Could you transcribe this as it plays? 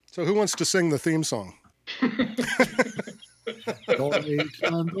So who wants to sing the theme song?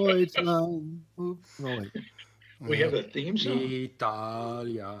 Deutschland, Deutschland. No, wait. We have a theme song.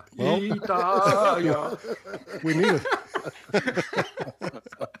 Italia, Well- Italia. We need it.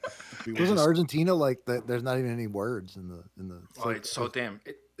 Wasn't Argentina like that? There's not even any words in the. Oh, it's so damn.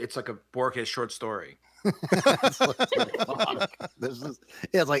 It's like a Borges short story. It's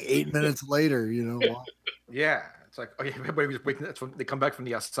like 8 minutes later. You know. Wow. Yeah, it's like okay, everybody was waiting. That's when they come back from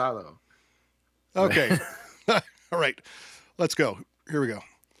the asado. Okay. All right. Let's go. Here we go.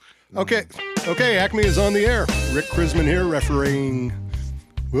 Okay. Okay, Acme is on the air. Rick Krizman here, refereeing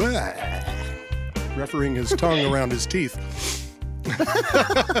his tongue around his teeth.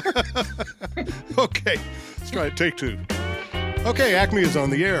 Okay. Let's try it. Take two. Okay, Acme is on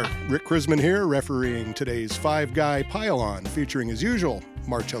the air. Rick Krizman here, refereeing today's five-guy pile-on, featuring, as usual,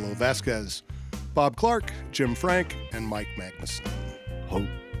 Marcello Vazquez, Bob Clark, Jim Frank, and Mike Magnuson. Oh.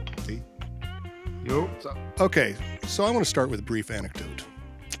 See? Yo. Okay, so I want to start with a brief anecdote.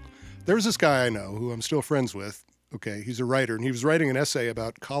 There was this guy I know who I'm still friends with. Okay, he's a writer, and he was writing an essay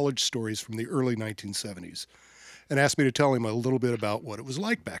about college stories from the early 1970s and asked me to tell him a little bit about what it was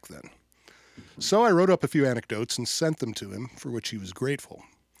like back then. So I wrote up a few anecdotes and sent them to him, for which he was grateful.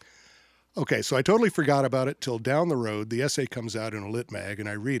 Okay, so I totally forgot about it till down the road, the essay comes out in a lit mag, and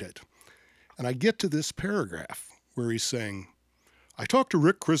I read it. And I get to this paragraph where he's saying, I talked to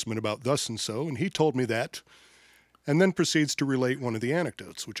Rick Krizman about thus and so, and he told me that, and then proceeds to relate one of the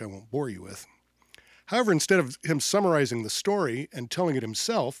anecdotes, which I won't bore you with. However, instead of him summarizing the story and telling it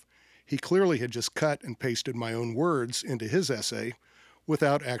himself, he clearly had just cut and pasted my own words into his essay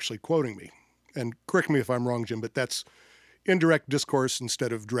without actually quoting me. And correct me if I'm wrong, Jim, but that's indirect discourse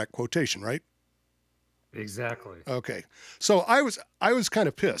instead of direct quotation, right? Exactly. Okay. So I was kind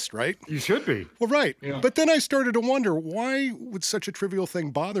of pissed, right? You should be. Well, right. Yeah. But then I started to wonder, why would such a trivial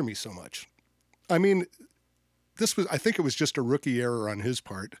thing bother me so much? I mean, I think it was just a rookie error on his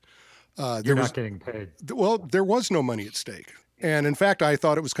part. You're not getting paid. Well, there was no money at stake. And in fact, I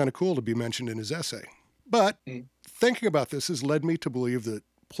thought it was kind of cool to be mentioned in his essay. But thinking about this has led me to believe that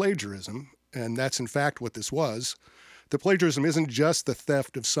plagiarism, and that's in fact what this was, the plagiarism isn't just the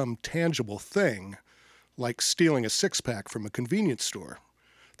theft of some tangible thing, like stealing a six-pack from a convenience store.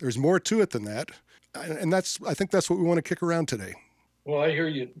 There's more to it than that. And I think that's what we want to kick around today. Well, I hear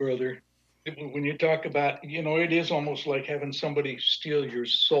you, brother. When you talk about, it is almost like having somebody steal your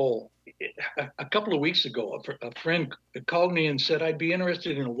soul. A couple of weeks ago, a friend called me and said I'd be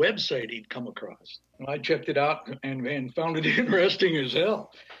interested in a website he'd come across. I checked it out and found it interesting as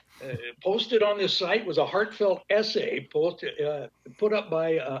hell. Posted on this site was a heartfelt essay put up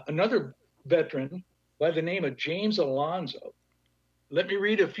by another veteran by the name of James Alonzo. Let me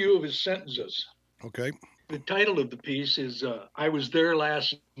read a few of his sentences. Okay. The title of the piece is I Was There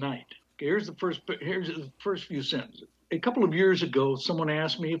Last Night. Okay, here's the first few sentences. A couple of years ago, someone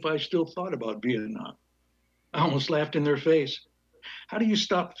asked me if I still thought about Vietnam. I almost laughed in their face. How do you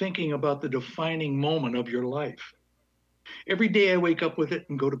stop thinking about the defining moment of your life? Every day I wake up with it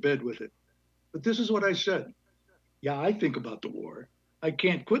and go to bed with it. But this is what I said. Yeah, I think about the war. I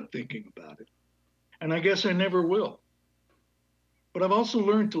can't quit thinking about it. And I guess I never will. But I've also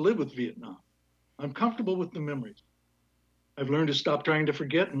learned to live with Vietnam. I'm comfortable with the memories. I've learned to stop trying to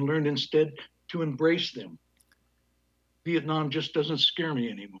forget and learned instead to embrace them. Vietnam just doesn't scare me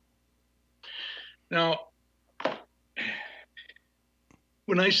anymore. Now,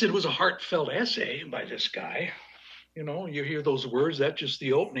 when I said it was a heartfelt essay by this guy, you hear those words, that's just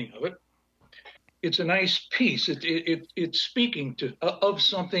the opening of it. It's a nice piece. It's speaking of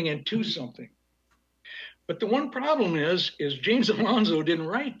something and to something. But the one problem is James Alonzo didn't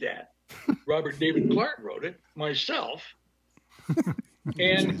write that. Robert David Clark wrote it, myself.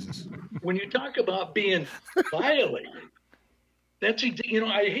 And when you talk about being violated, that's, I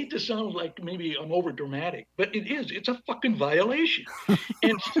hate to sound like maybe I'm over dramatic, but it is. It's a fucking violation.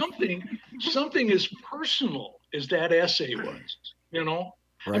 And something as personal as that essay was,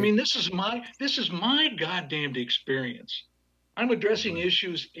 Right. I mean, this is my goddamned experience. I'm addressing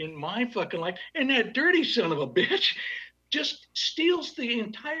issues in my fucking life, and that dirty son of a bitch just steals the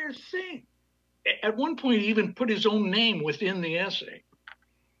entire thing. At one point, he even put his own name within the essay.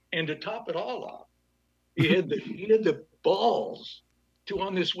 And to top it all off, he had the balls to,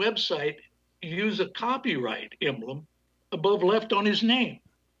 on this website, use a copyright emblem above left on his name.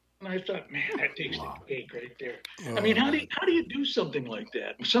 And I thought, man, that takes the cake right there. I mean, how do you do something like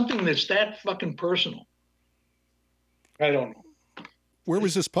that? Something that's that fucking personal? I don't know. Where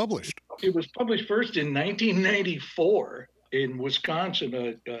was this published? It was published first in 1994 in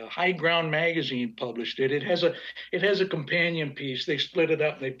Wisconsin. A High Ground magazine published it. It has a companion piece. They split it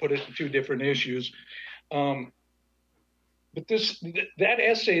up and they put it in two different issues. But that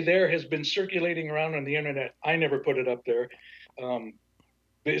essay there has been circulating around on the internet. I never put it up there.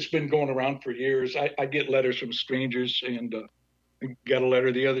 It's been going around for years. I get letters from strangers, and got a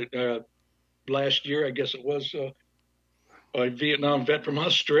letter the other last year, I guess it was, a Vietnam vet from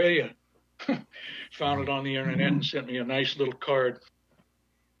Australia. Found it on the internet and sent me a nice little card.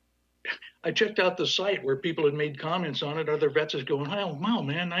 I checked out the site where people had made comments on it. Other vets is going, "Oh, wow,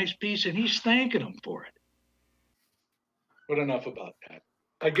 man, nice piece," and he's thanking them for it. But enough about that.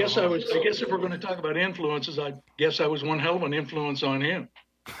 I guess if we're going to talk about influences, I guess I was one hell of an influence on him.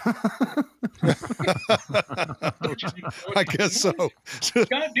 I guess so.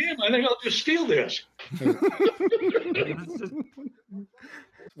 God damn, I think I'll just steal this.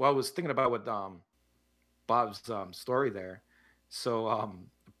 Well, I was thinking about what Bob's story there. So,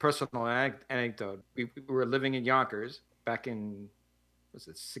 personal anecdote. We were living in Yonkers back in, was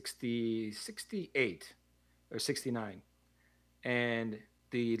it 68 or 69? And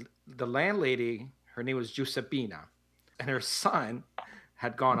the landlady, her name was Giuseppina, and her son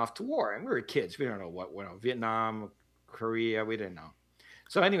had gone off to war. And we were kids. We don't know what, Vietnam, Korea, we didn't know.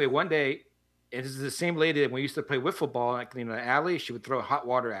 So anyway, one day, it is the same lady that we used to play wiffle ball in the alley. She would throw hot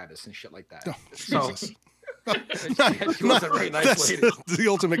water at us and shit like that. Oh, so Jesus. she was a very nice lady. The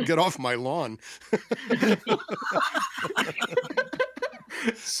ultimate get off my lawn.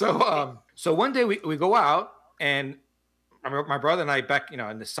 So one day we go out, and my brother and I, back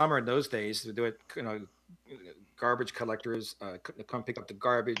in the summer in those days, we do it, garbage collectors come pick up the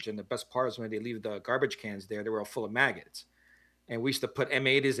garbage, and the best part is when they leave the garbage cans there, they were all full of maggots. And we used to put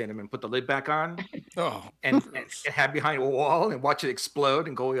M80s in them and put the lid back on, and have behind a wall and watch it explode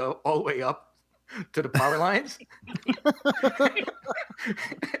and go all the way up to the power lines. It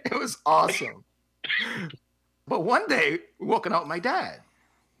was awesome. But one day, we're walking out with my dad,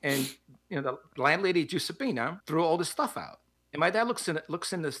 and the landlady Giuseppina threw all this stuff out, and my dad looks in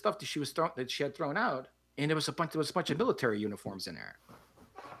the stuff that she had thrown out, and there was a bunch of military uniforms in there.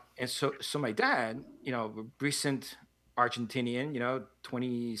 And so my dad, recent Argentinian,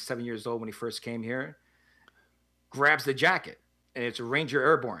 27 years old when he first came here, grabs the jacket, and it's a Ranger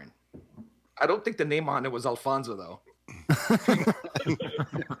Airborne. I don't think the name on it was Alfonso, though.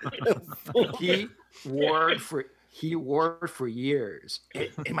 He wore it for years.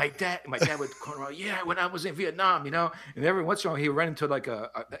 And my dad would call around, yeah, when I was in Vietnam, and every once in a while he would run into like a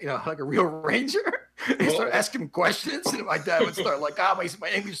real Ranger and start asking him questions, and my dad would start like, my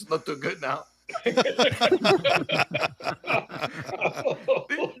English is not too good now.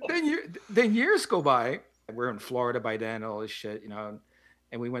 then years go by. We're in Florida by then, all this shit, and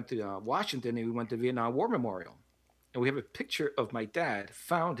we went to Washington, and we went to Vietnam War Memorial, and we have a picture of my dad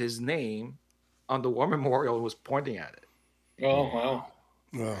found his name on the War Memorial and was pointing at it. Oh, wow.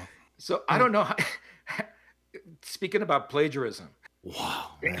 Wow. So I don't know how, speaking about plagiarism.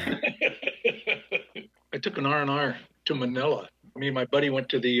 Wow, man. I took an R&R to Manila. Me and my buddy went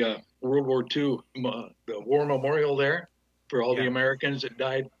to the World War II, the War Memorial there for all the Americans that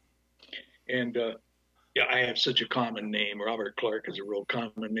died. And I have such a common name. Robert Clark is a real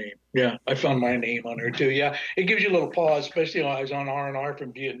common name. Yeah, I found my name on there too. Yeah, it gives you a little pause, especially when I was on R&R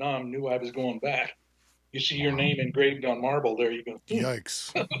from Vietnam, knew I was going back. You see your name engraved on marble there, you go,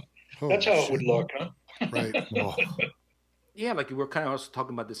 yikes. That's how it would look, huh? Right. Yeah, like we were kind of also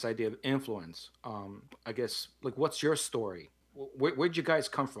talking about this idea of influence. I guess, like, what's your story? Where'd you guys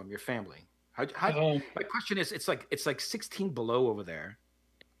come from? Your family? My question is, it's like 16 below over there,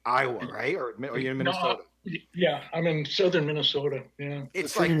 Iowa, right? Or you're in Minnesota? No, yeah, I'm in southern Minnesota. Yeah,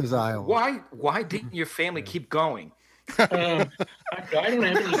 it's like, Iowa. Why didn't your family keep going? I don't have any.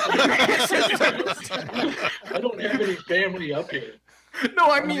 I don't have any family up here.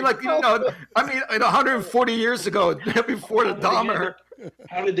 No, I mean, 140 years ago, before the Dahmer.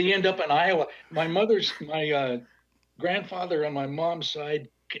 How did they end up in Iowa? My grandfather on my mom's side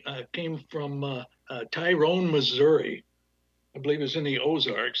came from Tyrone, Missouri. I believe it was in the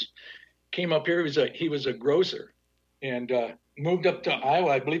Ozarks. Came up here. He was a grocer, and moved up to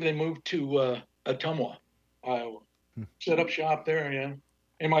Iowa. I believe they moved to Ottumwa, Iowa. Set up shop there, yeah.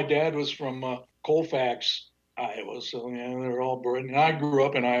 And my dad was from Colfax, Iowa. So yeah, they're all bred. And I grew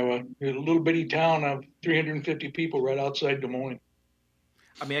up in Iowa, a little bitty town of 350 people right outside Des Moines.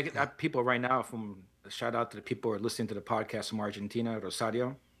 I mean, I get people right now shout out to the people who are listening to the podcast from Argentina,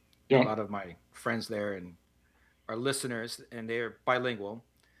 Rosario. Yeah. A lot of my friends there and our listeners, and they're bilingual.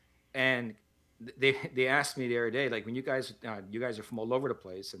 And they asked me the other day, like, when you guys are from all over the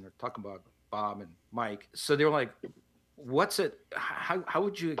place, and they're talking about Bob and Mike. So they were like, what's it? How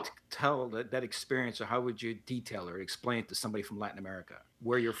would you tell that experience, or how would you detail or explain it to somebody from Latin America,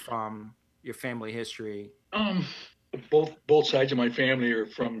 where you're from, your family history? Um, both sides of my family are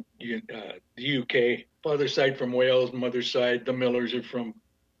from the UK. Father's side from Wales, mother's side, the Millers are from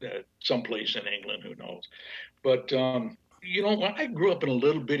someplace in England, who knows. But when I grew up in a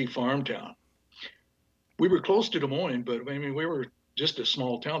little bitty farm town, we were close to Des Moines, but I mean, we were just a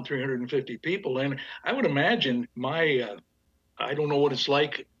small town, 350 people. And I would imagine I don't know what it's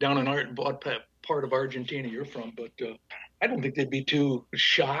like down in what part of Argentina you're from, but I don't think they'd be too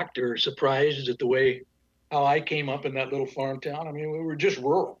shocked or surprised at the way how I came up in that little farm town. I mean, we were just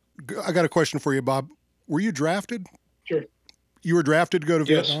rural. I got a question for you, Bob. Were you drafted? Sure. You were drafted to go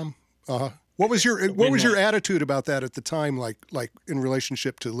to Yes. Vietnam? Uh-huh. What was your attitude about that at the time, like in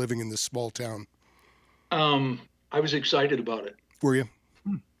relationship to living in this small town? I was excited about it. Were you?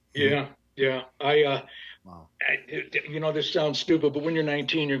 Yeah. Wow. This sounds stupid, but when you're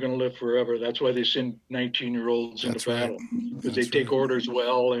 19, you're going to live forever. That's why they send 19-year-olds into battle, because they take orders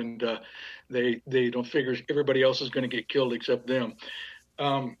well, and they don't figure everybody else is going to get killed except them.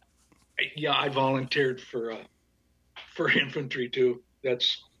 I volunteered for infantry too.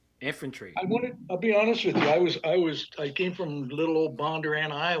 That's Infantry. I'll be honest with you. I came from little old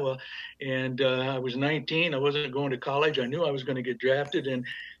Bondurant, Iowa, and I was 19. I wasn't going to college. I knew I was going to get drafted, and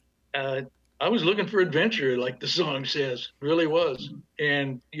I was looking for adventure, like the song says. Really was.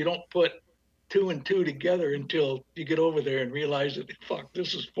 And you don't put two and two together until you get over there and realize that, fuck,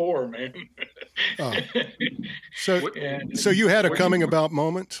 this is four, man. So you had a coming about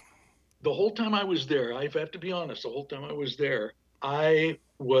moment? The whole time I was there, I have to be honest, the whole time I was there, I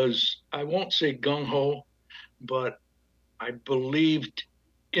won't say gung-ho, but I believed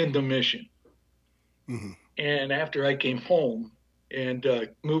in the mission. Mm-hmm. And after I came home and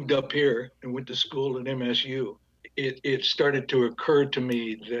moved up here and went to school at MSU, it started to occur to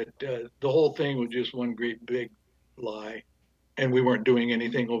me that the whole thing was just one great big lie. And we weren't doing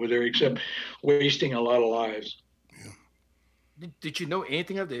anything over there except wasting a lot of lives. Did you know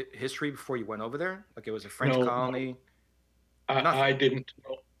anything of the history before you went over there? Like it was a French colony? I didn't.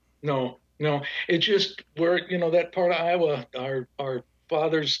 No. It's just where, that part of Iowa, our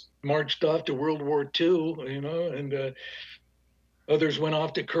fathers marched off to World War II, and others went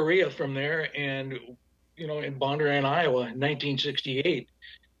off to Korea from there. And, in Bondurant, Iowa, in 1968,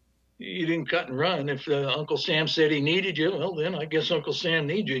 you didn't cut and run. If Uncle Sam said he needed you, well, then I guess Uncle Sam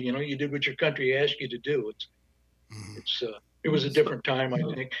needs you. You did what your country asked you to do. It was a different time, I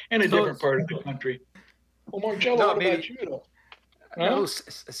think, and a different part of the country. Well, Marcello, what about you, though? Huh? No,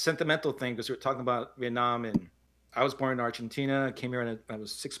 it's a sentimental thing, because we're talking about Vietnam, and I was born in Argentina. I came here when I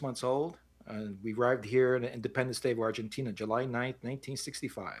was 6 months old, and we arrived here in the Independence Day of Argentina, July 9th,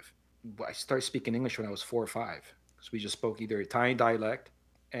 1965. I started speaking English when I was 4 or 5, because we just spoke either Italian dialect,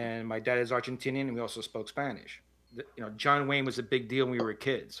 and my dad is Argentinian, and we also spoke Spanish. John Wayne was a big deal when we were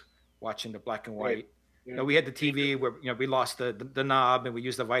kids, watching the black and white. Right. We had the TV where we lost the knob, and we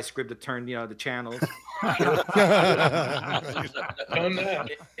used the vice grip to turn the channels.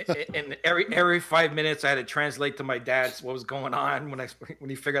 And every 5 minutes, I had to translate to my dad what was going on when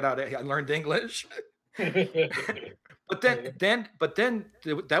he figured out I learned English. But then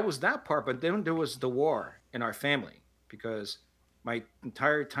that was that part. But then there was the war in our family, because my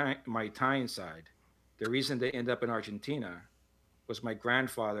Italian side, the reason they ended up in Argentina was my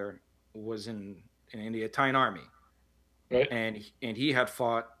grandfather was in the Italian army, right? And he had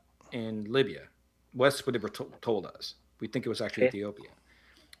fought in Libya. West what they were told us. We think it was actually Ethiopia.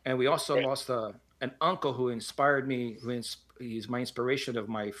 And we also lost an uncle who inspired me. He's my inspiration of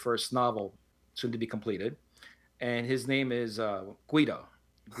my first novel, soon to be completed. And his name is Guido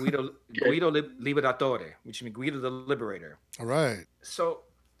Liberatore, which means Guido the Liberator. All right. So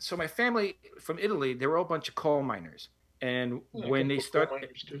my family from Italy, they were all a bunch of coal miners. And when they started...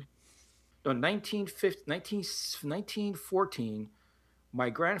 In 1914,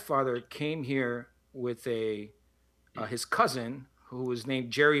 my grandfather came here with his cousin, who was named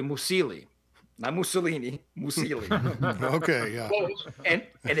Jerry Musili, not Mussolini, Musili. Okay, yeah. And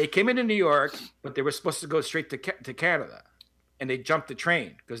they came into New York, but they were supposed to go straight to Canada, and they jumped the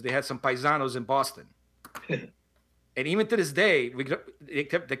train because they had some paisanos in Boston. And even to this day, they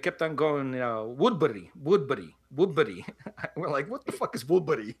kept on going, Woodbury. We're like, what the fuck is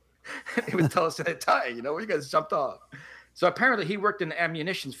Woodbury? He would tell us in Italian, you guys jumped off. So apparently he worked in the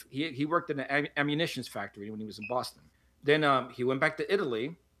ammunitions. He worked in the ammunitions factory when he was in Boston. Then he went back to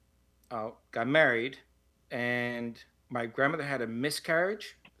Italy, got married, and my grandmother had a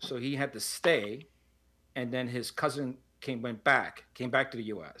miscarriage, so he had to stay. And then his cousin came back to the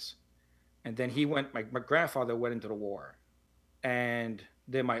U.S. And then my grandfather went into the war. And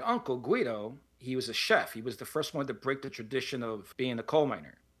then my uncle, Guido, he was a chef. He was the first one to break the tradition of being a coal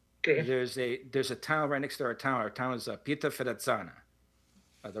miner. Okay. There's a town right next to our town. Our town is Pietraferrazzana,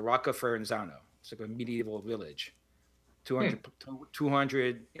 the Rocca Ferenzano. It's like a medieval village.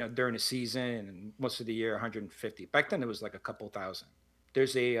 200 during the season, and most of the year 150. Back then it was like a couple thousand.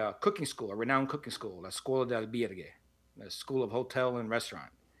 There's a cooking school, a renowned cooking school, La Scuola del Birghe, the School of Hotel and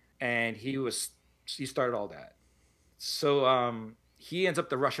Restaurant. And he started all that. So he ends up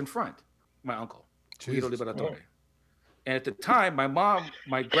the Russian front, my uncle, Guido Liberatore. And at the time,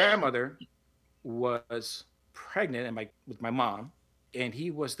 my grandmother was pregnant with my mom, and he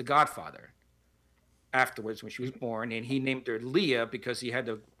was the godfather afterwards when she was born, and he named her Leah because he had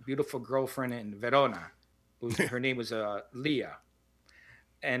a beautiful girlfriend in Verona. Her name was Leah.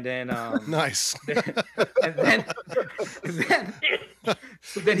 And then nice. And then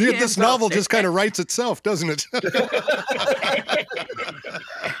this novel just kind of writes itself, doesn't it?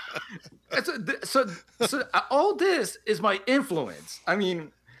 So all this is my influence. I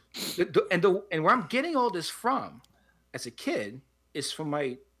mean, and where I'm getting all this from as a kid is from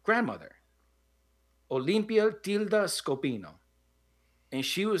my grandmother, Olimpia Tilda Scopino. And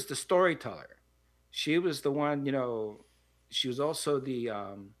she was the storyteller. She was the one, she was also the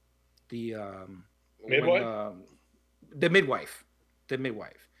midwife? The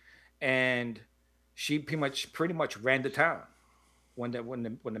midwife. And she pretty much ran the town when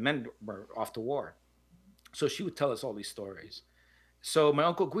the men were off to war. So she would tell us all these stories. So my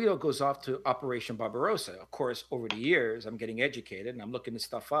uncle Guido goes off to Operation Barbarossa. Of course, over the years, I'm getting educated and I'm looking this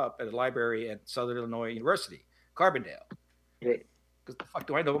stuff up at a library at Southern Illinois University, Carbondale. Right. Because the fuck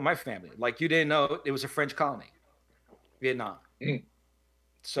do I know about my family? Like you didn't know it was a French colony, Vietnam. Mm.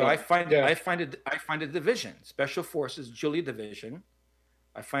 So I find a division, Special Forces Julia Division.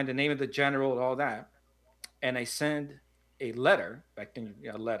 I find the name of the general and all that, and I send a letter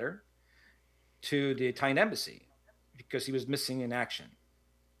to the Italian embassy because he was missing in action,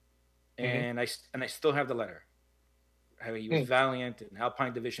 and I still have the letter. How he was valiant, and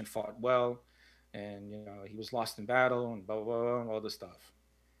Alpine Division fought well, and he was lost in battle, and blah blah blah, and all this stuff.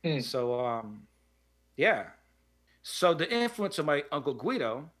 So yeah. So the influence of my uncle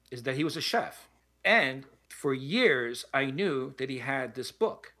Guido is that he was a chef, and for years I knew that he had this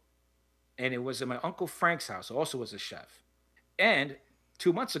book, and it was at my uncle Frank's house, who also was a chef. And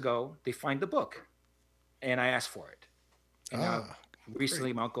 2 months ago they find the book, and I asked for it. And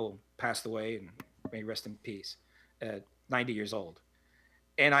recently my uncle passed away, and may he rest in peace, at 90 years old.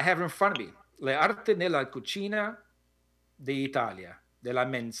 And I have it in front of me. Le arte nella cucina d'Italia, della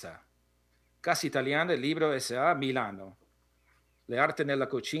Mensa. Casa Italiana, Libro S.A., Milano. Le arte nella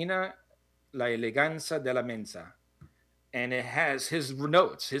cucina, la eleganza della mensa. And it has his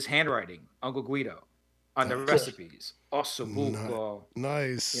notes, his handwriting, Uncle Guido, on the recipes. Osso buco.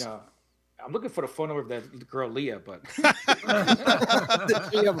 Nice. I'm looking for the phone number of that girl, Leah, but... Do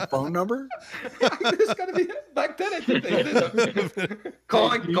you have a phone number? It's got to be... Back then, I think they did.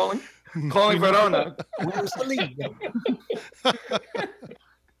 Calling Verona. Where's the Leah?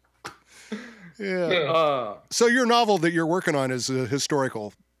 Yeah. So your novel that you're working on is a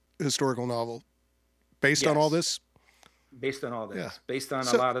historical novel based on all this? Based on all this. Yeah. Based on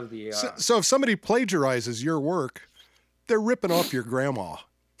a lot of the... So if somebody plagiarizes your work, they're ripping off your grandma.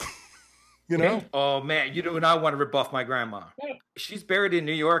 Oh, man, you do not want to rip off my grandma. She's buried in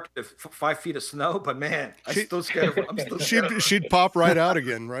New York, 5 feet of snow, but man, I'm still scared of her. She'd pop right out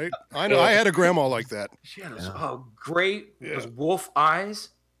again, right? I know. I had a grandma like that. She had those wolf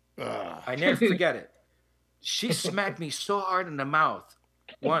eyes. I never forget it. She smacked me so hard in the mouth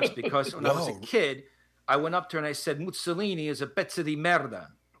once because when I was a kid, I went up to her and I said, Mussolini is a pezzo di merda.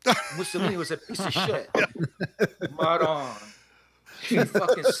 Mussolini was a piece of shit. Maron. She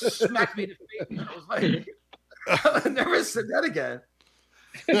fucking smacked me in the face. I was like, I never said that again.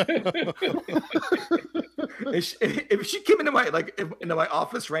 If she came into my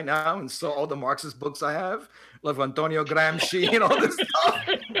office right now and saw all the Marxist books I have, like Antonio Gramsci and all this stuff.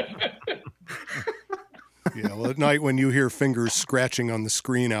 Yeah, well, at night when you hear fingers scratching on the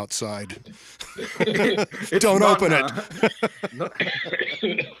screen outside, don't open it. No,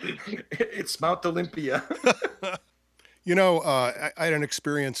 it's Mount Olympia. I had an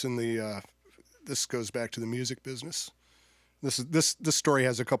experience in the. This goes back to the music business. This story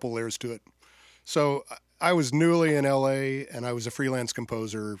has a couple layers to it. So I was newly in LA, and I was a freelance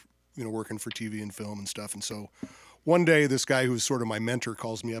composer, working for TV and film and stuff. And so one day, this guy who's sort of my mentor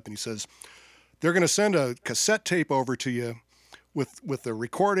calls me up and he says, they're going to send a cassette tape over to you with a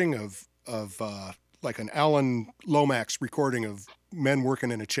recording of like an Alan Lomax recording of men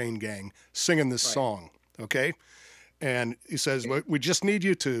working in a chain gang singing this song, okay? And he says, we just need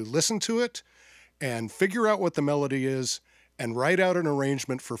you to listen to it and figure out what the melody is and write out an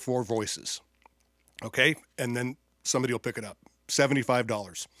arrangement for 4 voices, okay? And then somebody will pick it up.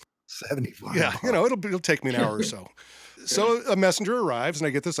 $75. 75. Yeah, it'll take me an hour or so. So a messenger arrives, and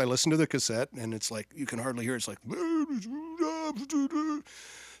I get this. I listen to the cassette, and it's like you can hardly hear. It's like,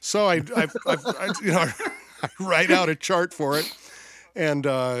 so I write out a chart for it, and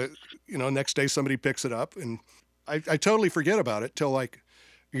next day somebody picks it up, and I totally forget about it till like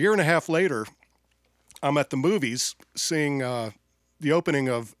a year and a half later. I'm at the movies seeing the opening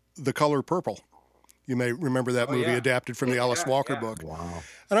of The Color Purple. You may remember that movie adapted from the Alice Walker book. Wow.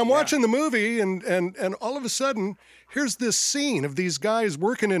 And I'm watching the movie, and all of a sudden, here's this scene of these guys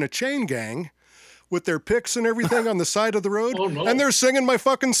working in a chain gang with their picks and everything on the side of the road, and they're singing my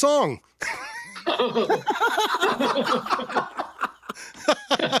fucking song.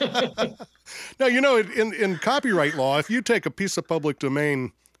 Now, in copyright law, if you take a piece of public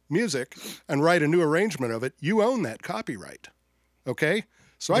domain music and write a new arrangement of it, you own that copyright, okay?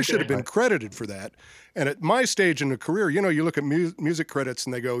 So I should have been credited for that. And at my stage in the career, you look at music credits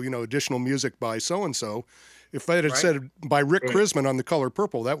and they go, additional music by so-and-so. If I had said by Rick Krizman on The Color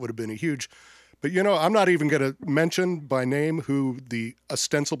Purple, that would have been a huge. But, I'm not even going to mention by name who the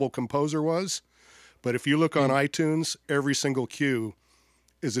ostensible composer was. But if you look on iTunes, every single cue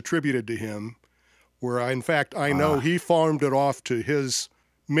is attributed to him, where I know he farmed it off to his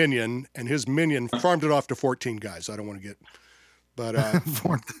minion, and his minion farmed it off to 14 guys. I don't want to get... But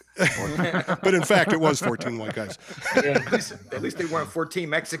but in fact, it was 14 white guys. At least they weren't 14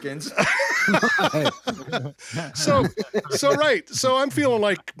 Mexicans. So I'm feeling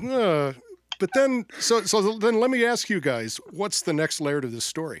like, but then then let me ask you guys, what's the next layer to this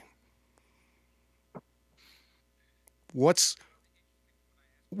story? What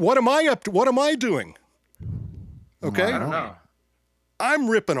am I up to? What am I doing? Okay, I don't know. I'm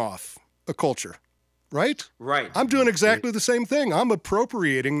ripping off a culture. Right? Right. I'm doing exactly the same thing. I'm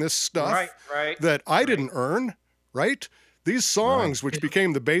appropriating this stuff that I didn't earn, right? These songs, which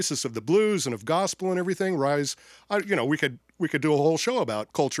became the basis of the blues and of gospel and everything, we could do a whole show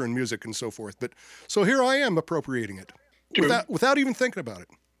about culture and music and so forth. But so here I am appropriating it without even thinking about it.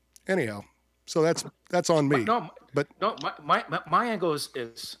 Anyhow, so that's on me. My angle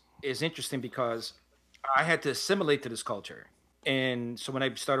is interesting because I had to assimilate to this culture. And so when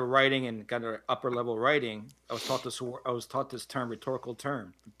I started writing and got to upper level writing, I was taught this rhetorical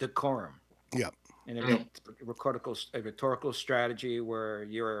term, decorum. Yeah. And a rhetorical strategy where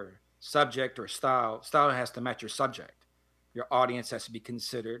your subject or style has to match your subject. Your audience has to be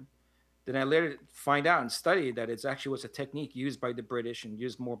considered. Then I later find out and study that it actually was a technique used by the British and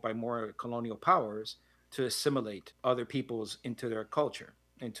used by more colonial powers to assimilate other peoples into their culture,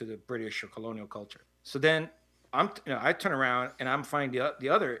 into the British or colonial culture. So then I turn around and I'm finding the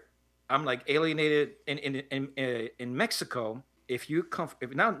other. I'm like alienated in Mexico. If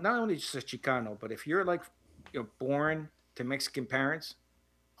not only just a Chicano, but if you're like born to Mexican parents,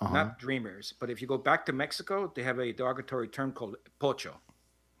 not dreamers, but if you go back to Mexico, they have a derogatory term called pocho,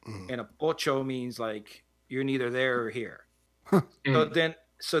 and a pocho means like you're neither there or here.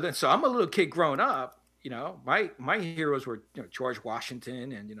 So I'm a little kid growing up. My heroes were George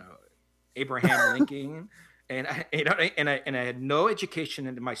Washington and Abraham Lincoln. And I had no education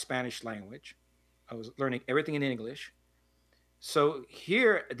in my Spanish language. I was learning everything in English. So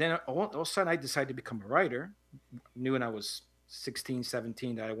here, then all of a sudden I decided to become a writer. Knew when I was 16,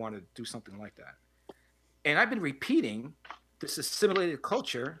 17 that I wanted to do something like that. And I've been repeating this assimilated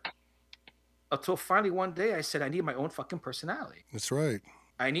culture until finally one day I said, I need my own fucking personality. That's right.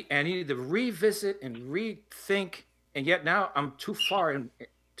 I needed to revisit and rethink. And yet now I'm too far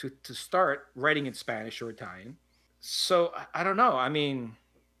to start writing in Spanish or Italian. So I don't know. I mean,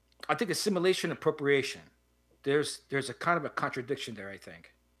 I think assimilation, appropriation, there's a kind of a contradiction there, I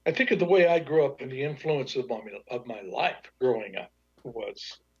think. I think of the way I grew up and the influence of my life growing up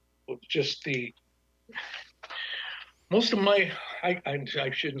was just most of my, I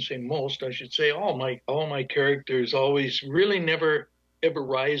shouldn't say most, I should say all my characters always really never ever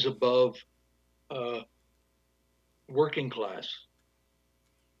rise above working class.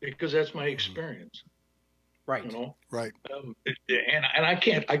 Because that's my experience, right? Right. And I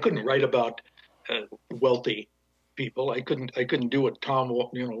couldn't write about wealthy people. I couldn't do what Tom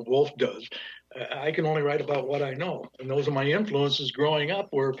Wolfe does. I can only write about what I know, and those are my influences growing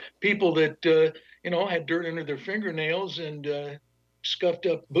up. Were people that had dirt under their fingernails and scuffed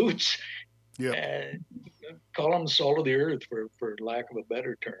up boots. Yeah. Call them the salt of the earth for lack of a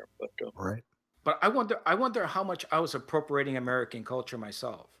better term, but right. But I wonder how much I was appropriating American culture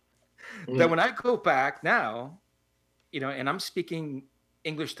myself. That when I go back now, and I'm speaking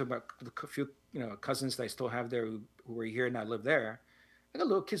English to a few, cousins that I still have there who are here and I live there. I got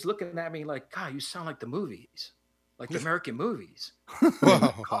little kids looking at me like, God, you sound like the movies, like the American movies.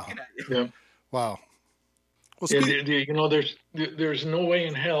 Wow. Yeah. Wow. Well, there's no way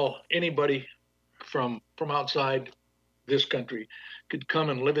in hell anybody from outside this country could come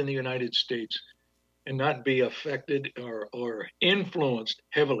and live in the United States and not be affected or influenced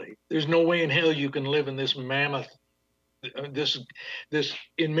heavily. There's no way in hell you can live in this mammoth, this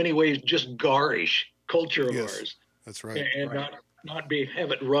in many ways just garish culture of ours. That's right. And not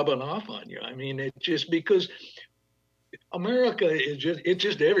have it rubbing off on you. I mean, it's just because America is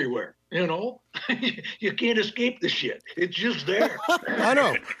just everywhere. You can't escape the shit. It's just there. I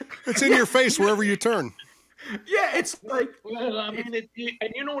know. It's in your face wherever you turn. Yeah, it's like. Well, I mean,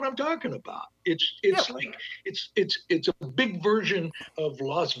 and you know what I'm talking about. It's like it's a big version of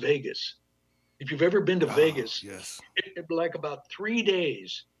Las Vegas. If you've ever been to Vegas, yes, like about 3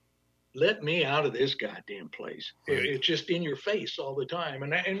 days. Let me out of this goddamn place. Right. It's just in your face all the time.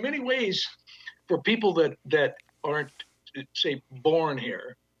 And in many ways, for people that aren't, say, born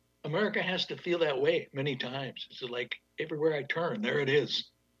here, America has to feel that way many times. It's like everywhere I turn, there it is.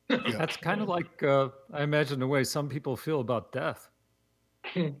 That's kind of like, I imagine, the way some people feel about death.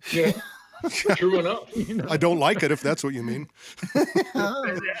 Yeah, true enough. I don't like it, if that's what you mean.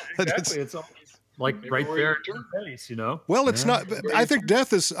 Yeah, exactly. It's always like right there in your face, Well, it's not. I think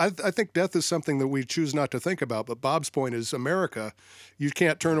death is. I think death is something that we choose not to think about. But Bob's point is, America, you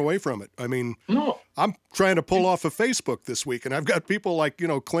can't turn away from it. I mean, no. I'm trying to pull off a Facebook this week, and I've got people like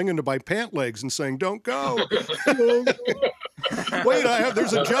clinging to my pant legs and saying, "Don't go." Wait,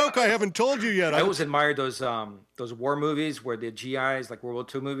 there's a joke I haven't told you yet. I always admired those war movies where the GIs, like World War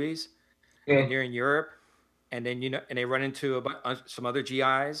II movies, and they're in Europe, and then and they run into some other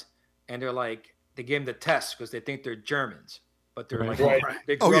GIs, and they're like. They gave them the test because they think they're Germans, but they're like,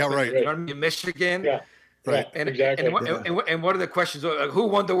 they grew up in Michigan. Yeah. Right. And, exactly. And one of the questions was, who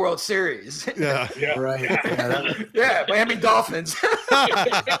won the World Series? Yeah. Right. Yeah. Miami Dolphins.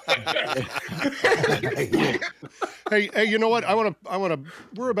 Hey, you know what? I want to,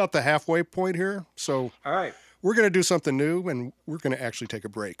 we're about the halfway point here. So all right, we're going to do something new and we're going to actually take a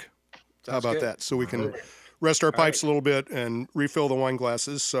break. How about that? So we can rest our pipes a little bit and refill the wine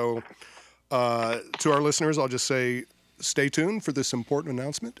glasses. So, to our listeners, I'll just say stay tuned for this important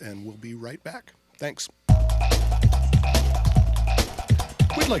announcement, and we'll be right back. Thanks.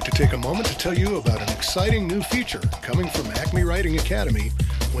 We'd like to take a moment to tell you about an exciting new feature coming from Acme Writing Academy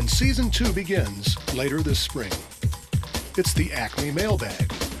when Season 2 begins later this spring. It's the Acme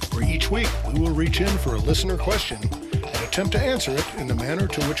Mailbag, where each week we will reach in for a listener question and attempt to answer it in the manner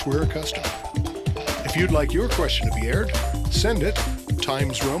to which we're accustomed. If you'd like your question to be aired, send it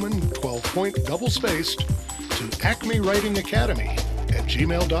Times Roman 12-point double-spaced to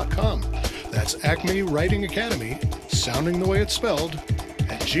acmewritingacademy@gmail.com. That's Acme Writing Academy, sounding the way it's spelled,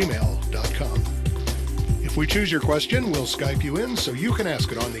 @gmail.com. If we choose your question, we'll Skype you in so you can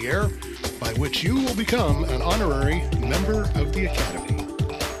ask it on the air, by which you will become an honorary member of the Academy.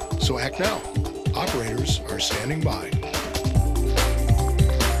 So act now. Operators are standing by.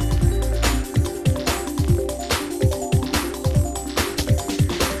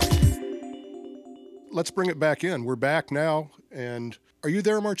 Let's bring it back in. We're back now. And are you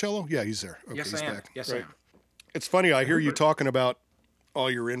there, Marcello? Yeah, he's there. Okay, yes, he's I am. back. Yes, I am. It's funny. I hear you talking about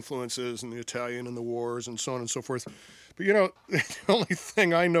all your influences and the Italian and the wars and so on and so forth. But, the only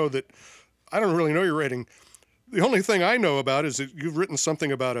thing I know that I don't really know your writing. The only thing I know about is that you've written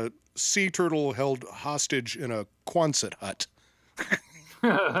something about a sea turtle held hostage in a Quonset hut.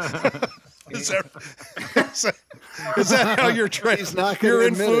 Is that how your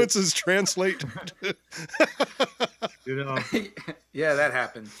influences translate? Yeah, that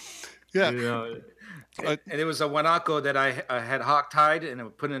happened. Yeah. And it was a guanaco that I had hog-tied and I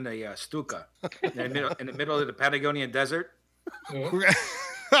put in a stuka in the middle of the Patagonian desert. The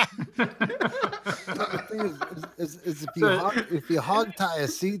thing is if you hog tie a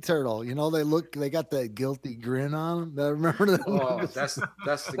sea turtle, they got that guilty grin on them. Remember that? Oh, that's the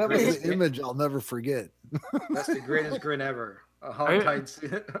that greatest was the image I'll never forget. That's the greatest grin ever. A hog-tied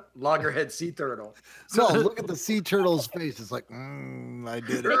loggerhead sea turtle. No, look at the sea turtle's face. It's like, I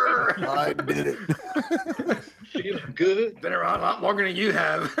did it. I did it. Feeling good. Been around a lot longer than you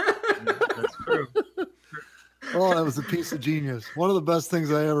have. That's true. Oh, that was a piece of genius. One of the best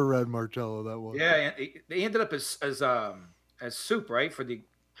things I ever read, Marcello. That was. Yeah, they ended up as soup, right? For the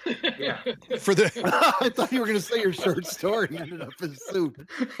Yeah. For the I thought you were going to say your short story ended up in soup.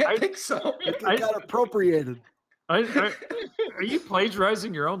 I think so. It got appropriated. Are you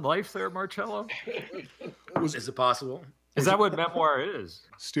plagiarizing your own life there, Marcello? Is it possible? Is that what memoir is?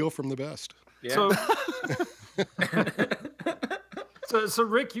 steal from the best. Yeah. So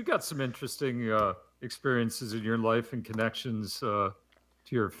Rick, you got some interesting experiences in your life and connections to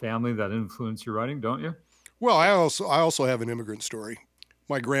your family that influence your writing, don't you? Well, I also have an immigrant story.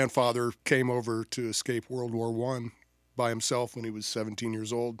 My grandfather came over to escape World War I by himself when he was 17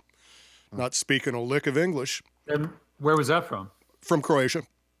 years old, not speaking a lick of English. And where was that from? From Croatia.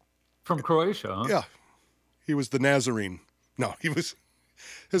 From Croatia, huh? Yeah. He was the Nazarene. No,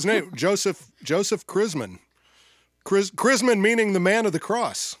 his name, Joseph Krizman. Krizman meaning the man of the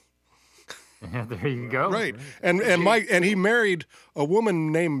cross. Yeah, there you go. Right. And he married a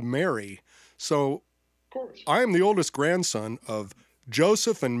woman named Mary. So Of course. I am the oldest grandson of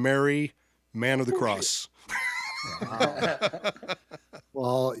Joseph and Mary, man of the cross. Wow.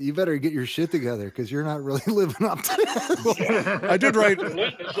 Well, you better get your shit together because you're not really living up to it. I did write.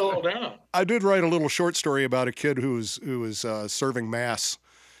 It's all down. I did write a little short story about a kid who was serving mass,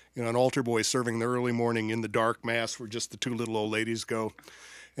 an altar boy serving the early morning in the dark mass where just the two little old ladies go,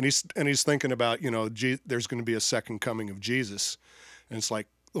 and he's thinking about there's going to be a second coming of Jesus, and it's like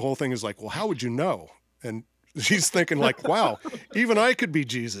the whole thing is like, well, how would you know? And he's thinking like, wow, even I could be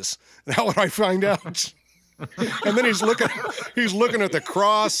Jesus. And how would I find out? And then he's looking at the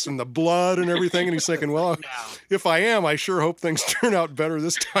cross and the blood and everything, and he's thinking, well, if I am, I sure hope things turn out better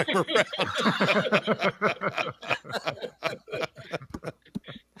this time around.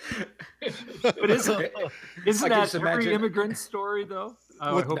 But isn't that every immigrant story though? I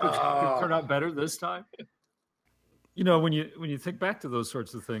hope it could turn out better this time. When you think back to those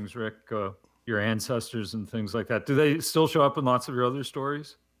sorts of things, Rick, your ancestors and things like that, do they still show up in lots of your other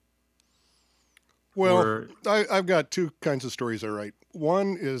stories? Well, I've got two kinds of stories I write.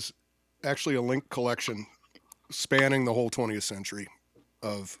 One is actually a linked collection spanning the whole 20th century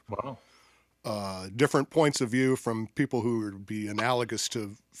of different points of view from people who would be analogous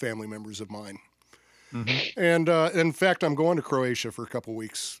to family members of mine. Mm-hmm. And in fact, I'm going to Croatia for a couple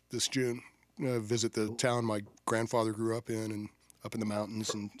weeks this June, visit the town my grandfather grew up in and up in the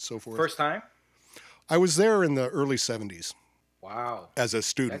mountains and so forth. First time? I was there in the early 70s. Wow. As a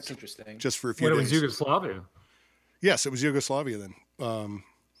student. That's interesting. Just for a few days. When it was Yugoslavia. Yes, it was Yugoslavia then.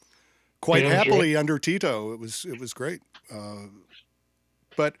 Quite happily under Tito. It was great.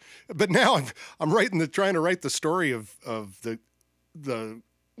 But now I'm trying to write the story of the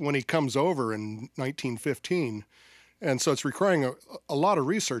when he comes over in 1915. And so it's requiring a lot of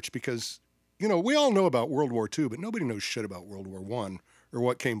research because, we all know about World War II, but nobody knows shit about World War I or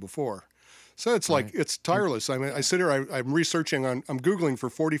what came before. So it's like, it's tireless. I mean, I sit here, I'm researching I'm Googling for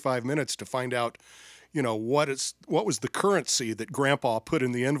 45 minutes to find out, what was the currency that Grandpa put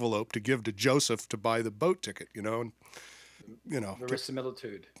in the envelope to give to Joseph to buy the boat ticket,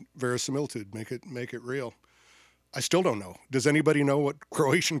 Verisimilitude. Verisimilitude, make it real. I still don't know. Does anybody know what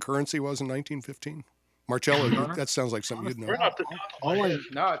Croatian currency was in 1915? Marcello, that sounds like something you'd know.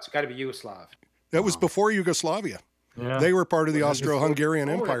 No, it's got to be Yugoslav. That was before Yugoslavia. Yeah. They were part of the Austro-Hungarian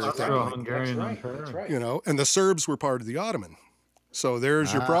Empire. Austro-Hungarian Empire. That's right. And the Serbs were part of the Ottoman. So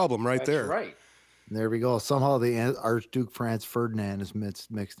there's your problem right there. Right. There we go. Somehow the Archduke Franz Ferdinand is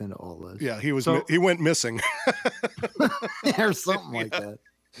mixed into all this. Yeah, he went missing. Or something like that.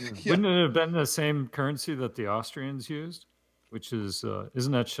 Yeah. Wouldn't it have been the same currency that the Austrians used, which is,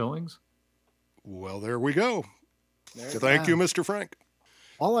 isn't that shillings? Well, there we go. Thank you, Mr. Frank.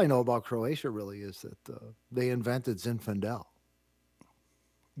 All I know about Croatia really is that they invented Zinfandel,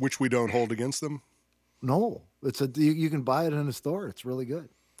 which we don't hold against them. No, you can buy it in a store. It's really good.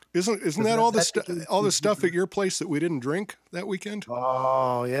 Isn't that all the stuff at your place that we didn't drink that weekend?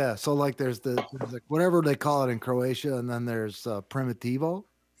 Oh yeah. So like there's whatever they call it in Croatia, and then there's Primitivo.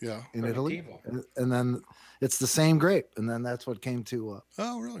 Yeah. In Italy, and then it's the same grape, and then that's what came to.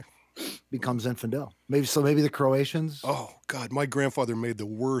 Oh really? Becomes Zinfandel. Maybe the Croatians. Oh God, my grandfather made the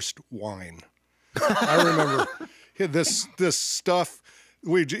worst wine. I remember this stuff.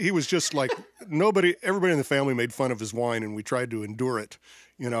 He was just like everybody in the family made fun of his wine, and we tried to endure it,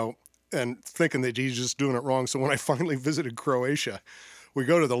 and thinking that he's just doing it wrong. So when I finally visited Croatia, we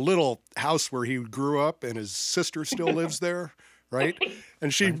go to the little house where he grew up, and his sister still lives there. Right.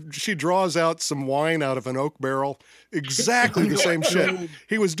 And she draws out some wine out of an oak barrel. Exactly the same shit.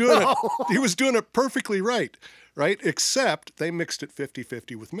 He was doing it perfectly right. Right. Except they mixed it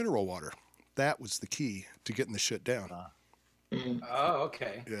 50-50 with mineral water. That was the key to getting the shit down. Oh,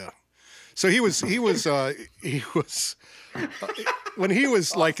 okay. Yeah. So he was when he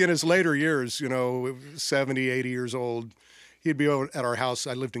was like in his later years, 70, 80 years old, he'd be over at our house.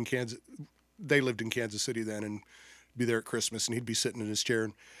 They lived in Kansas City then, and be there at Christmas, and he'd be sitting in his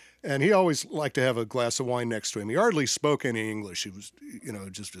chair. And he always liked to have a glass of wine next to him. He hardly spoke any English. He was,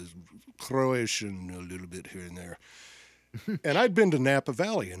 just as Croatian a little bit here and there. And I'd been to Napa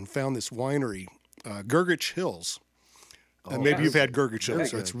Valley and found this winery, Gurgich Hills. And maybe you've had Gurgich Hills.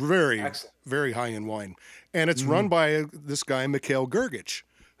 So it's very, very high-end wine. And it's run by this guy, Mikhail Gurgich,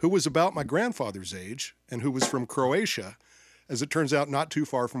 who was about my grandfather's age and who was from Croatia, as it turns out, not too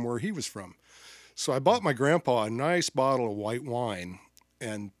far from where he was from. So I bought my grandpa a nice bottle of white wine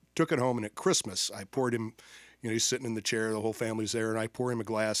and took it home, and at Christmas, I poured him, he's sitting in the chair, the whole family's there, and I pour him a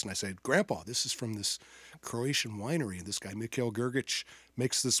glass, and I said, Grandpa, this is from this Croatian winery. This guy, Mikhail Gurgich,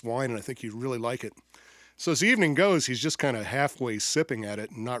 makes this wine, and I think you'd really like it. So as the evening goes, he's just kind of halfway sipping at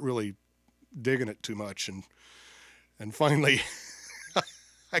it and not really digging it too much. And finally,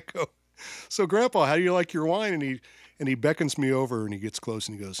 I go, so Grandpa, how do you like your wine? And he beckons me over, and he gets close,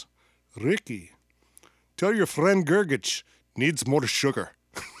 and he goes, Ricky, tell your friend Gurgich needs more sugar.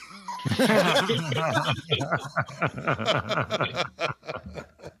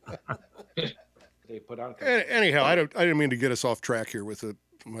 They put on. Anyhow, I didn't mean to get us off track here with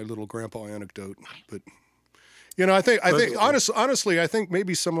my little grandpa anecdote, but I think honestly, I think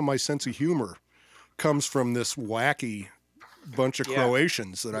maybe some of my sense of humor comes from this wacky bunch of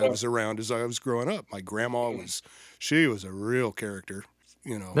Croatians that I was around as I was growing up. My grandma she was a real character.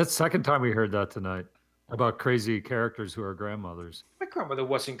 That's the second time we heard that tonight. About crazy characters who are grandmothers. My grandmother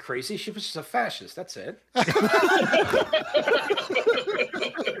wasn't crazy. She was just a fascist. That's it.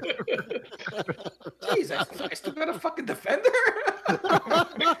 Jeez, I still got to fucking defend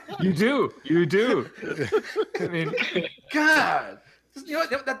her. You do. I mean, God.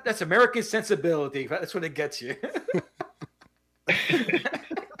 That's American sensibility. That's what it gets you.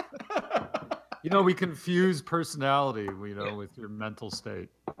 We confuse personality, with your mental state.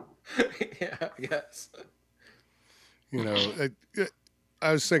 Yes.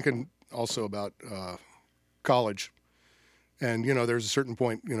 I was thinking also about college, and there's a certain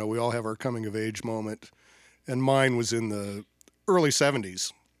point, we all have our coming of age moment, and mine was in the early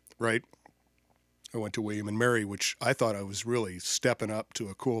 70s, right? I went to William and Mary, which I thought I was really stepping up to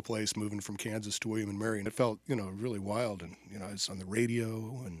a cool place, moving from Kansas to William and Mary, and it felt really wild, and I was on the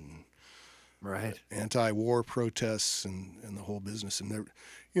radio and right, anti-war protests and the whole business, and there,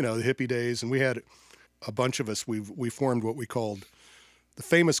 the hippie days, and we had a bunch of us. We formed what we called the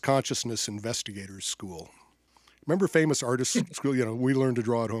Famous Consciousness Investigators School. Remember Famous Artists School? We learned to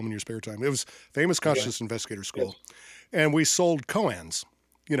draw at home in your spare time. It was Famous Consciousness Investigator School, and we sold koans.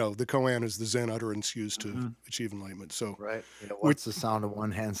 The koan is the Zen utterance used to achieve enlightenment. So, right. What's the sound of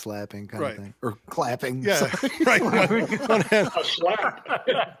one hand slapping kind of thing? Or clapping. Yeah, right. One hand. A slap.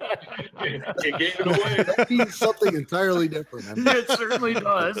 You gave it away. That means something entirely different. It certainly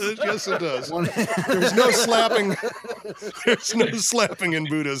does. Yes, it does. There's no slapping. There's no slapping in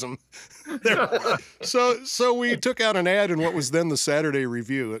Buddhism. So we took out an ad in what was then the Saturday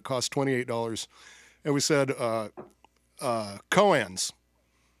Review. It cost $28. And we said, koans.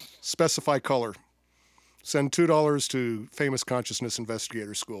 Specify color. Send $2 to Famous Consciousness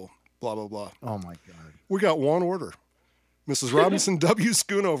Investigator School. Blah, blah, blah. Oh, my God. We got one order. Mrs. Robinson W.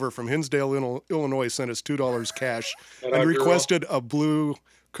 Schoonover from Hinsdale, Illinois sent us $2 cash and requested a blue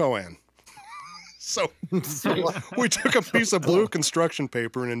koan. So we took a piece of blue construction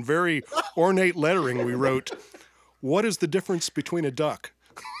paper and in very ornate lettering we wrote, "What is the difference between a duck?"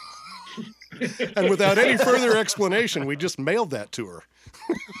 And without any further explanation, we just mailed that to her.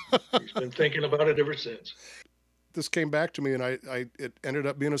 He's been thinking about it ever since. This came back to me, and it ended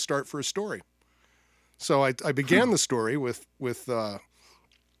up being a start for a story. So I began the story with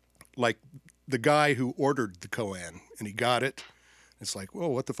like the guy who ordered the koan, and he got it. It's like, whoa,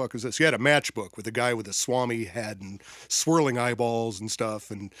 what the fuck is this? He had a matchbook with a guy with a Swami head and swirling eyeballs and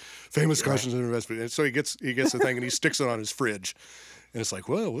stuff, and Famous Consciousness Investigator. And so he gets the thing, and he sticks it on his fridge. And it's like,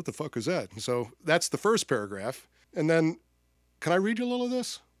 whoa, what the fuck is that? And so that's the first paragraph. And then, can I read you a little of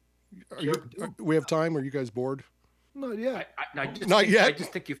this? We have time? Are you guys bored? Not yet. Not yet? I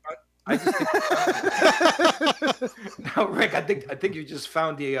just think you found... No, Rick, I think you just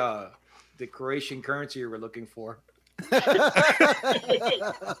found the Croatian currency you were looking for.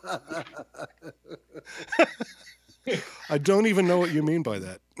 I don't even know what you mean by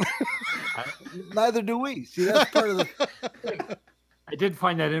that. Neither do we. See, that's part of the... I did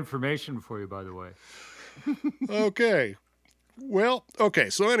find that information for you, by the way. Okay. Well, okay.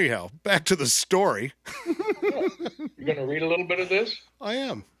 So anyhow, back to the story. You're going to read a little bit of this? I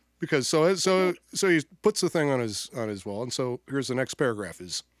am. Because so he puts the thing on his wall, and so here's the next paragraph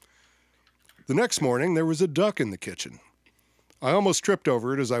is, the next morning there was a duck in the kitchen. I almost tripped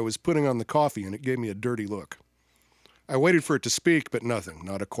over it as I was putting on the coffee, and it gave me a dirty look. I waited for it to speak, but nothing,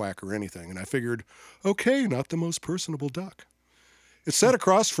 not a quack or anything, and I figured, okay, not the most personable duck. It sat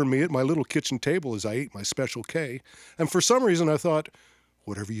across from me at my little kitchen table as I ate my Special K, and for some reason I thought,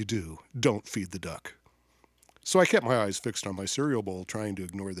 whatever you do, don't feed the duck. So I kept my eyes fixed on my cereal bowl, trying to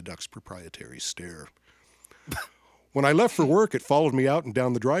ignore the duck's proprietary stare. When I left for work, it followed me out and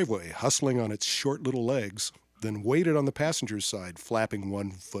down the driveway, hustling on its short little legs, then waited on the passenger's side, flapping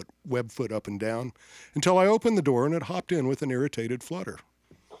one web foot up and down, until I opened the door and it hopped in with an irritated flutter.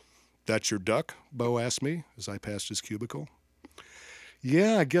 That's your duck? Bo asked me as I passed his cubicle.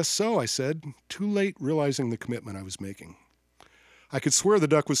 Yeah, I guess so, I said, too late realizing the commitment I was making. I could swear the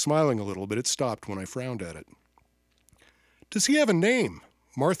duck was smiling a little, but it stopped when I frowned at it. Does he have a name?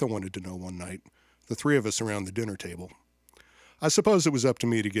 Martha wanted to know one night, the three of us around the dinner table. I suppose it was up to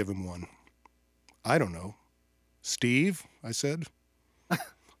me to give him one. I don't know. Steve, I said,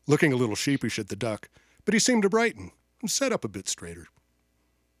 looking a little sheepish at the duck, but he seemed to brighten and sat up a bit straighter.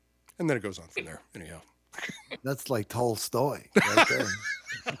 And then it goes on from there, anyhow. That's like Tolstoy right there.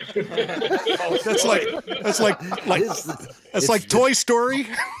 That's like Toy Story.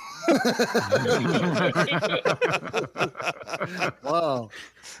 Wow.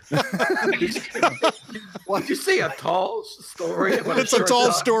 What did you say? A tall story? It's a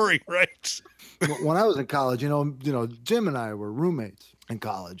tall story, right? When I was in college, you know, Jim and I were roommates in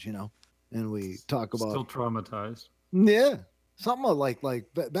college, and we talk about still traumatized. Yeah, something like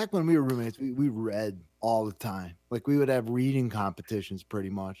back when we were roommates, we read all the time. Like we would have reading competitions pretty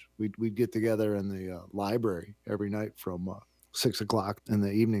much. We'd get together in the library every night from 6 o'clock in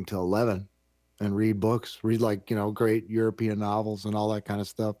the evening till 11 and read books, great European novels and all that kind of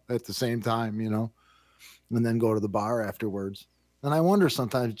stuff at the same time, and then go to the bar afterwards. And I wonder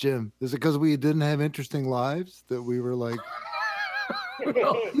sometimes, Jim, is it because we didn't have interesting lives that we were like, you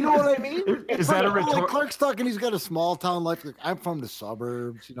know what I mean? Is that a like Clark's talking, he's got a small town life. Like, I'm from the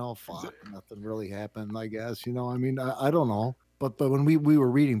suburbs, fuck, nothing really happened, I guess. I don't know. But when we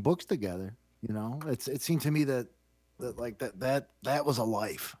were reading books together, it seemed to me that was a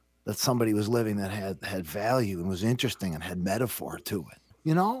life that somebody was living that had value and was interesting and had metaphor to it.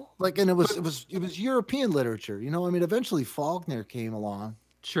 And it was European literature. Eventually Faulkner came along.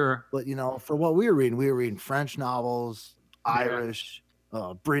 Sure. But for what we were reading French novels, Irish,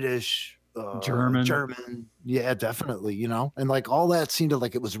 British, German. Yeah, definitely. And like all that seemed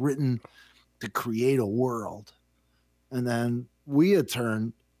like it was written to create a world. And then we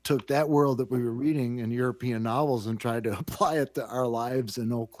took that world that we were reading in European novels and tried to apply it to our lives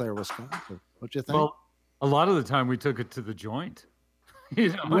in Eau Claire, Wisconsin. What you think? Well, a lot of the time we took it to the joint.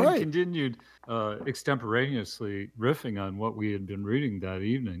 And continued extemporaneously riffing on what we had been reading that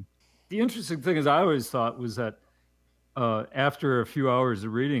evening. The interesting thing is I always thought was that after a few hours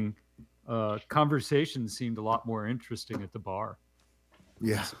of reading, conversation seemed a lot more interesting at the bar.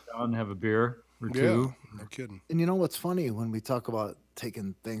 Yeah. Sit down and have a beer or two. No kidding. And you know what's funny when we talk about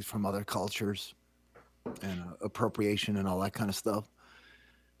taking things from other cultures and appropriation and all that kind of stuff,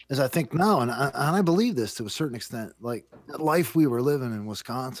 is I think now, and I believe this to a certain extent, like that life we were living in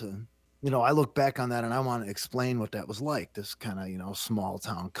Wisconsin, I look back on that and I want to explain what that was like, this kind of, small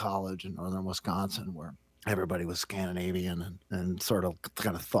town college in northern Wisconsin where everybody was Scandinavian and sort of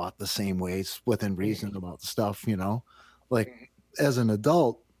kind of thought the same ways within reason about stuff, like as an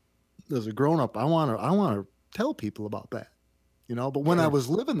adult, as a grown up, I want to tell people about that, but when I was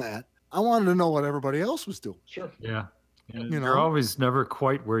living that, I wanted to know what everybody else was doing. Sure. Yeah. You're always never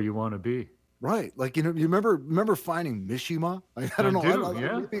quite where you want to be. Right. Like, you remember finding Mishima? Like, I don't know.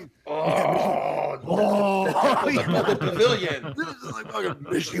 Yeah. The pavilion. This is like fucking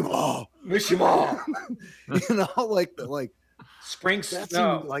Mishima. like spring snow.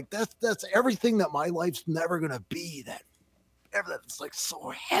 No. Like that's everything that my life's never gonna be. That's like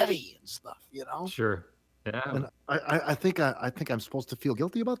so heavy and stuff, Sure. Yeah. And I think I'm supposed to feel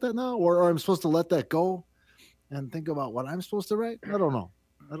guilty about that now, or I'm supposed to let that go and think about what I'm supposed to write. I don't know.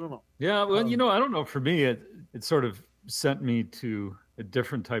 Yeah, well, I don't know. For me, it sort of sent me to a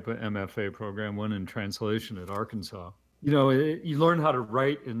different type of MFA program, one in translation at Arkansas. You learn how to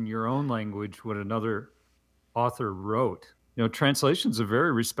write in your own language what another author wrote. Translation's a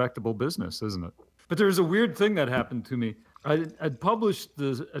very respectable business, isn't it? But there's a weird thing that happened to me. I'd published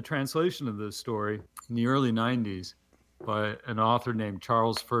a translation of this story in the early 90s by an author named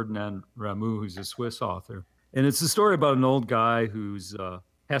Charles Ferdinand Rameau, who's a Swiss author. And it's a story about an old guy who's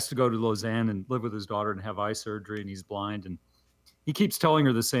has to go to Lausanne and live with his daughter and have eye surgery, and he's blind. And he keeps telling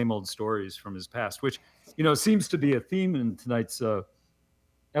her the same old stories from his past, which, seems to be a theme in tonight's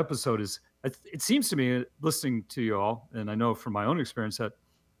episode. It seems to me, listening to you all, and I know from my own experience, that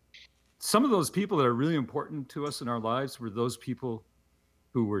some of those people that are really important to us in our lives were those people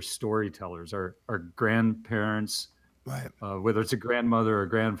who were storytellers, our grandparents, Right. Whether it's a grandmother or a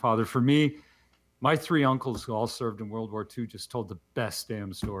grandfather. For me, my 3 uncles who all served in World War II just told the best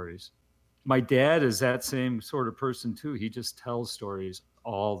damn stories. My dad is that same sort of person too. He just tells stories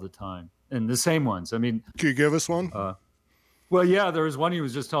all the time, and the same ones. I mean, can you give us one? Well, yeah, there was one he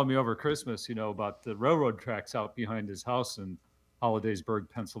was just telling me over Christmas, about the railroad tracks out behind his house in Hollidaysburg,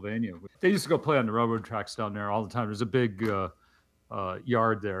 Pennsylvania. They used to go play on the railroad tracks down there all the time. There's a big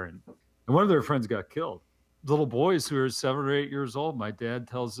yard there, and one of their friends got killed. Little boys who are 7 or 8 years old. My dad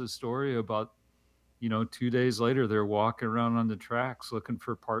tells this story about, 2 days later, they're walking around on the tracks looking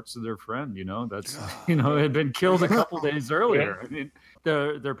for parts of their friend, that's, had been killed a couple days earlier. I mean,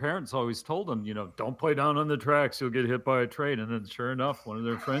 their parents always told them, don't play down on the tracks, you'll get hit by a train. And then sure enough, one of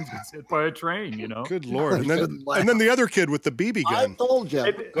their friends gets hit by a train, Good Lord. And then the other kid with the BB gun. I told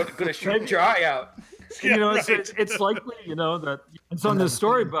you. Gonna shoot your eye out. It's likely, that. And so in the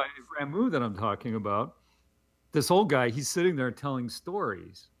story by Ramu that I'm talking about, this old guy, he's sitting there telling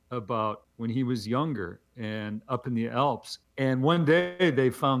stories about when he was younger and up in the Alps. And one day they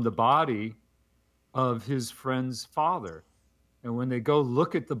found the body of his friend's father. And when they go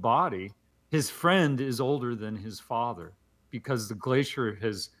look at the body, his friend is older than his father because the glacier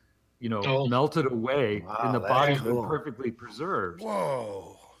has, melted away and the body's been perfectly preserved.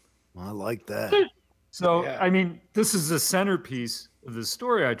 Whoa. I like that. So, I mean, this is the centerpiece of the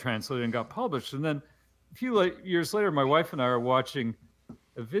story I translated and got published. And then a few years later, my wife and I are watching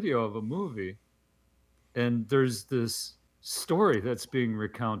a video of a movie, and there's this story that's being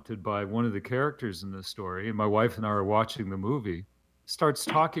recounted by one of the characters in the story, and my wife and I are watching the movie, starts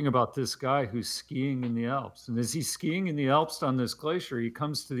talking about this guy who's skiing in the Alps. And as he's skiing in the Alps on this glacier, he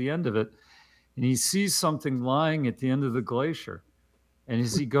comes to the end of it, and he sees something lying at the end of the glacier. And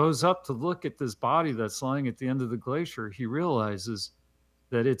as he goes up to look at this body that's lying at the end of the glacier, he realizes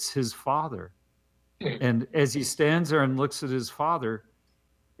that it's his father. And as he stands there and looks at his father,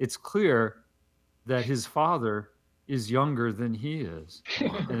 it's clear that his father is younger than he is.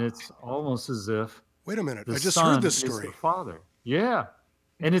 And it's almost as if wait a minute, I just heard this story. The father. Yeah.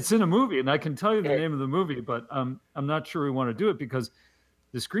 And it's in a movie, and I can tell you the name of the movie, but I'm not sure we want to do it because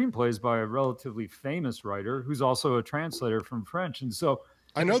the screenplay is by a relatively famous writer who's also a translator from French. And so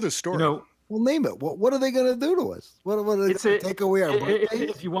I know this story. Well, name it. What are they going to do to us? What are they going to take away our birthdays?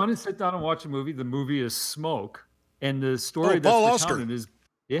 If you want to sit down and watch a movie, the movie is Smoke, and the story that's recounted is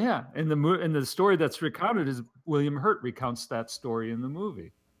and the story that's recounted is William Hurt recounts that story in the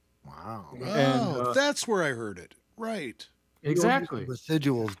movie. Wow. Oh, that's where I heard it. Right. Exactly.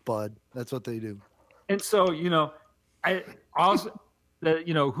 Residuals, bud. That's what they do. And so, I also,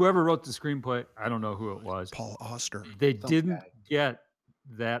 whoever wrote the screenplay, I don't know who it was. Paul Auster. They didn't get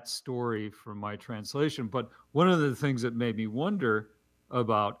that story from my translation. But one of the things that made me wonder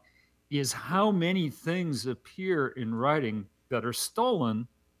about is how many things appear in writing that are stolen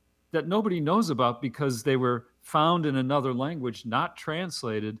that nobody knows about because they were found in another language, not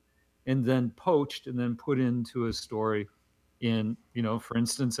translated, and then poached and then put into a story in, for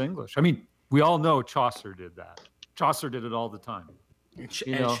instance, English. I mean, we all know Chaucer did that. Chaucer did it all the time. And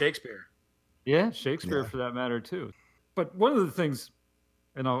Shakespeare. Yeah, Shakespeare for that matter too. But one of the things,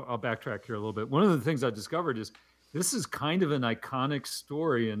 and I'll backtrack here a little bit. One of the things I discovered is this is kind of an iconic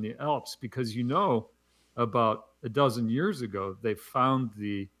story in the Alps because about a dozen years ago, they found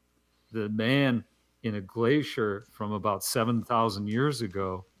the man in a glacier from about 7,000 years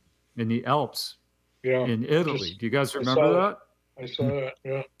ago in the Alps in Italy. Do you guys remember that? I saw that,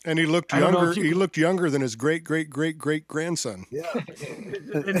 yeah. And he looked younger. He looked younger than his great grandson. Yeah.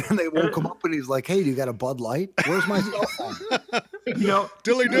 And they woke him up and he's like, "Hey, do you got a Bud Light? Where's my cell phone?"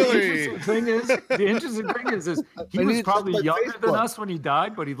 Dilly. The interesting thing is he was probably younger than us when he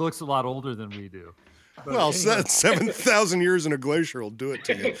died, but he looks a lot older than we do. But well, 7,000 years in a glacier will do it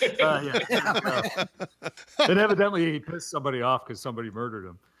to you. And evidently he pissed somebody off because somebody murdered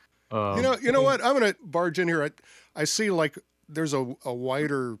him. You know what? I'm going to barge in here. I see there's a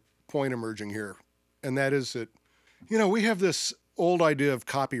wider point emerging here, and that is that, we have this old idea of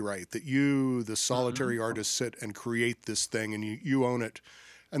copyright that you, the solitary artist, sit and create this thing and you own it.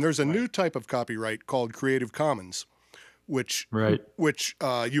 And there's a new type of copyright called Creative Commons, which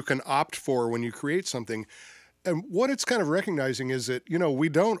you can opt for when you create something. And what it's kind of recognizing is that, we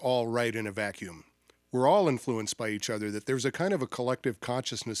don't all write in a vacuum. We're all influenced by each other, that there's a kind of a collective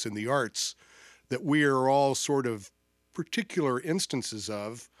consciousness in the arts that we are all sort of particular instances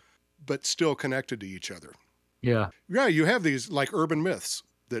of, but still connected to each other. Yeah. Yeah, you have these like urban myths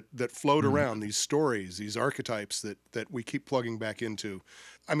that float around, these stories, these archetypes that we keep plugging back into.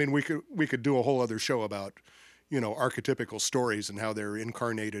 I mean, we could do a whole other show about, archetypical stories and how they're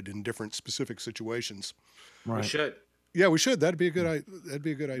incarnated in different specific situations. Right. We should. Yeah, we should. That'd be a good idea. That'd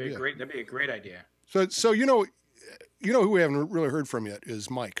be a great idea. So who we haven't really heard from yet is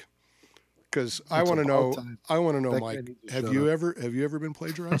Mike. Because I want to know, Mike, have you ever been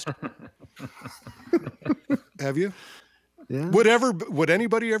plagiarized? Have you? Yeah. Would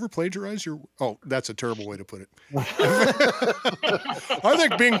anybody ever plagiarize your? Oh, that's a terrible way to put it. I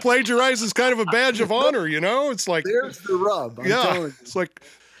think being plagiarized is kind of a badge of honor. It's like there's the rub. I'm telling you. It's like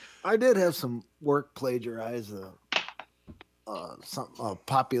I did have some work plagiarized. Some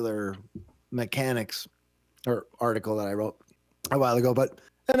popular mechanics or article that I wrote a while ago,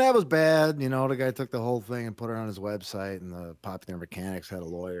 and that was bad. The guy took the whole thing and put it on his website, and the popular mechanics had a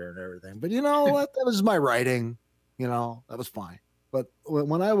lawyer and everything. But you know what? That was my writing. That was fine. But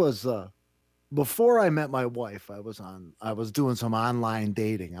when I was before I met my wife, I was doing some online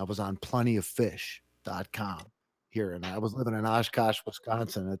dating. I was on plentyoffish.com here, and I was living in Oshkosh,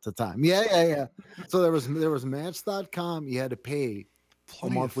 Wisconsin at the time. Yeah. So there was match.com. You had to pay a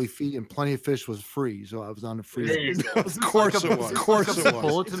monthly fee, and Plenty of Fish was free. So I was on the free. Of course it was. Of course it was.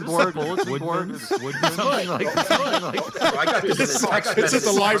 Bulletin board. Something like that. I got this. It's at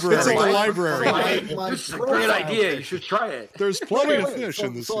the library. It's at the library. This is a great idea. You should try it. There's plenty of fish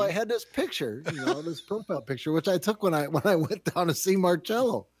in this. So I had this picture, this profile picture, which I took when I went down to see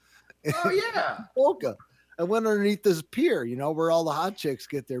Marcello. Oh yeah. Boca. I went underneath this pier, where all the hot chicks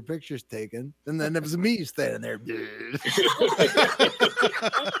get their pictures taken. And then there was me standing there.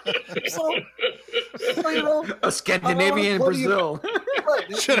 so a Scandinavian in Brazil.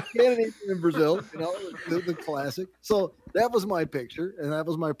 Right, Scandinavian in Brazil, the classic. So that was my picture, and that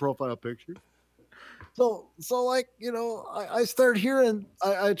was my profile picture. So like, I start hearing,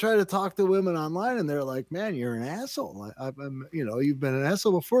 I try to talk to women online, and they're like, man, you're an asshole. I'm you've been an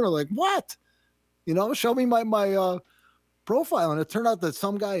asshole before. I'm like, what? Show me my profile. And it turned out that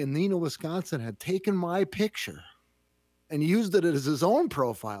some guy in Neenah, Wisconsin had taken my picture and used it as his own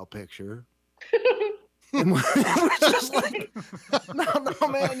profile picture. And we're just like, no,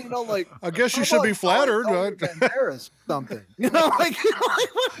 man, like. I guess you should be flattered. Embarrassed something. Like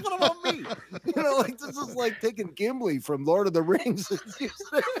what about me? Like this is like taking Gimli from Lord of the Rings and using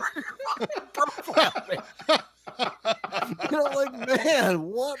it for your profile picture. Like, man,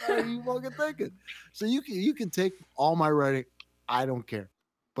 what are you fucking thinking? So you can take all my writing, I don't care,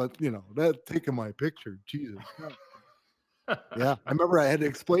 but that taking my picture, Jesus. Yeah, I remember I had to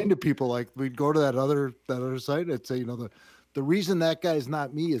explain to people, like, we'd go to that other site. I'd say, the reason that guy's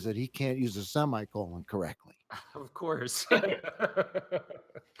not me is that he can't use a semicolon correctly. Of course. Look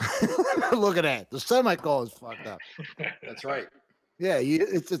at that, the semicolon is fucked up. That's right. Yeah,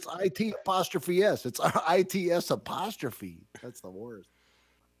 it's IT apostrophe S. It's ITS apostrophe. That's the worst.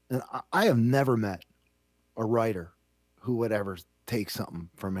 And I have never met a writer who would ever take something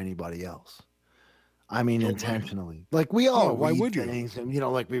from anybody else. I mean, intentionally. Like, we all why read would you? things, and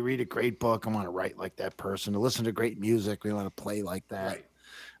like, we read a great book and want to write like that person. To listen to great music, we want to play like that. Right.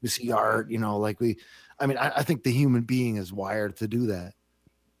 We see art, I think the human being is wired to do that.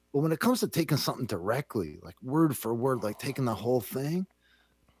 But when it comes to taking something directly, like word for word, like taking the whole thing,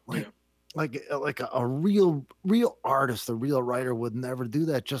 like a real artist, a real writer would never do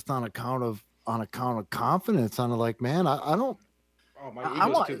that, just on account of confidence. On like, man, I don't. Oh, my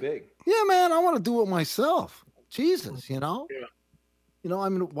ego's too big. Yeah, man, I want to do it myself. Jesus, Yeah. I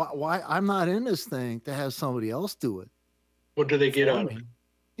mean, why I'm not in this thing to have somebody else do it. What do they get out of it?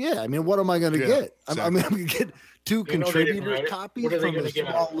 Yeah, I mean, what am I going to get? Exactly. I'm going to get two They know they didn't contributor write it. copies What are they from gonna a get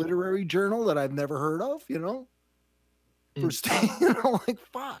out small of it? literary journal that I've never heard of, for staying, like,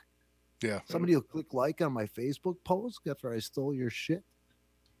 fuck. Yeah. Somebody will click like on my Facebook post after I stole your shit.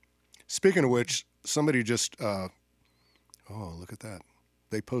 Speaking of which, somebody just, oh, look at that.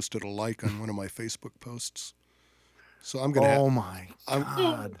 They posted a like on one of my Facebook posts. So I'm going to Oh my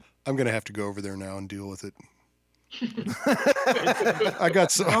God. I'm going to have to go over there now and deal with it. I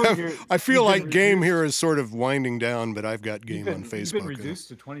got so I feel like game here is sort of winding down, but I've got game on Facebook. You've been reduced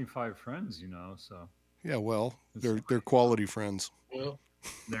to 25 friends, so. Yeah, well, they're quality friends. Well,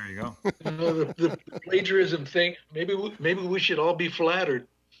 there you go. The plagiarism thing. Maybe we should all be flattered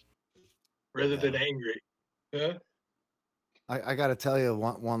rather than angry. Huh? I got to tell you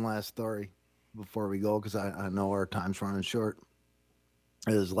one last story before we go, because I know our time's running short.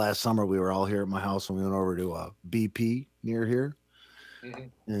 It was last summer. We were all here at my house, and we went over to BP near here.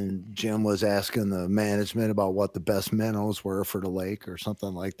 And Jim was asking the management about what the best minnows were for the lake or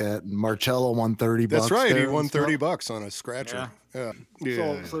something like that. And Marcello won $30. That's right. He won $30 on a scratcher. Yeah.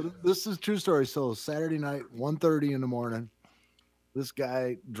 So this is a true story. So Saturday night, 1:30 in the morning, this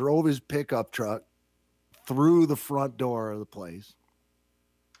guy drove his pickup truck through the front door of the place.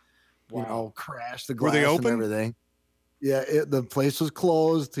 Wow. You know, crashed the glass. Were they open? And everything. Yeah, the place was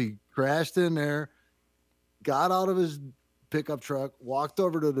closed. He crashed in there, got out of his pickup truck, walked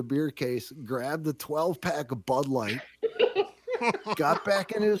over to the beer case, grabbed the 12-pack of Bud Light, got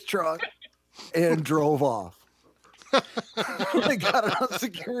back in his truck, and drove off. They got it on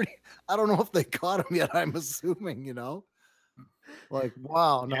security. I don't know if they caught him yet. I'm assuming, you know. Like,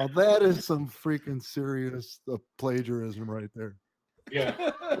 wow, now that is some freaking serious plagiarism right there. Yeah.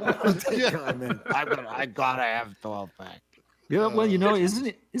 I gotta have 12-pack. Yeah, well, you know,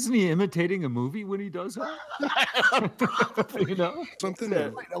 isn't he imitating a movie when he does that? You know, something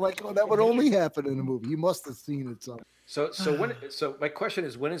like that would only happen in a movie. You must have seen it somewhere. So my question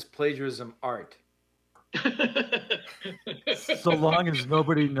is, when is plagiarism art? So long as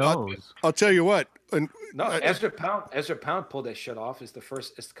nobody knows. I'll tell you what. Ezra Pound pulled that shit off.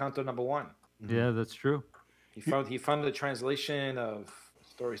 It's Canto number 1. Yeah, that's true. He found the translation of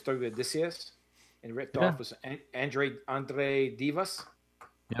story of Odysseus, and ripped off was Andre Divas.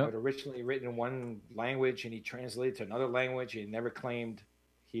 Yeah. But originally written in one language, and he translated to another language. He never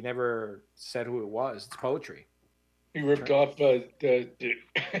said who it was. It's poetry. He ripped off what he did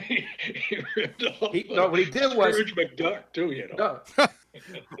was Scrooge McDuck too, you know. No.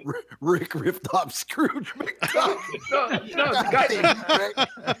 Rick ripped off Scrooge McDuck.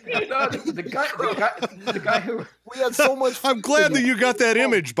 The guy who we had so much. I'm glad that you got that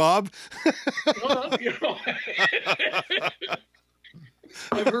image, Bob. Well, you know,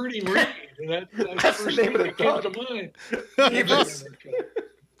 I've heard him read, and that's the first thing that came to mind.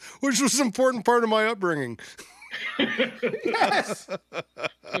 Which was an important part of my upbringing. Yes.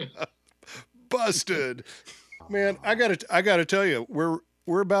 Busted. Man, I gotta tell you,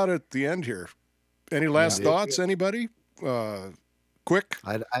 we're about at the end here. Any last thoughts, anybody? Quick.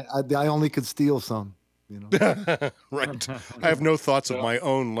 I only could steal some, you know. Right. I have no thoughts of my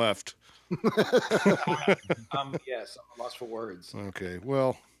own left. Yes, I'm lost for words. Okay,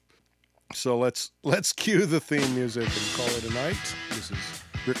 well, so let's cue the theme music and call it a night. This is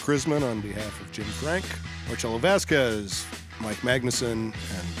Rick Krizman on behalf of Jim Frank, Marcello Vazquez, Mike Magnuson,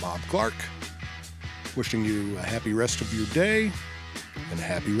 and Bob Clark. Wishing you a happy rest of your day and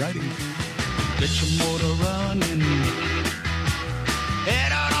happy writing. Get your motor running.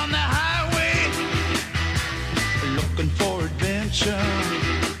 Head out on the highway. Looking for adventure.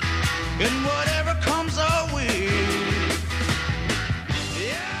 And whatever comes our way.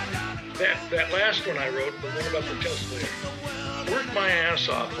 That last one I wrote, the one about the Tesla, worked my ass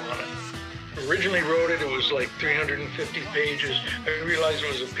off on it. Originally wrote it was like 350 pages. I realized it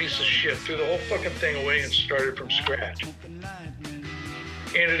was a piece of shit. Threw the whole fucking thing away and started from scratch.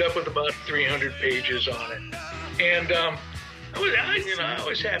 Ended up with about 300 pages on it. And I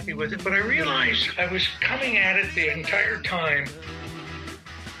was happy with it, but I realized I was coming at it the entire time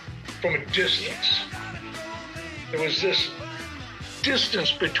from a distance. There was this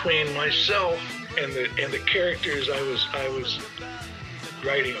distance between myself and the characters I was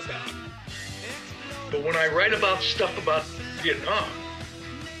writing about. But when I write about stuff about Vietnam,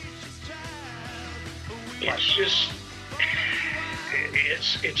 it's just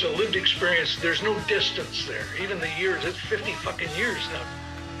it's a lived experience. There's no distance there. Even the years, it's 50 fucking years now.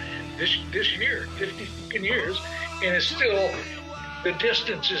 This year, 50 fucking years, and it's still, the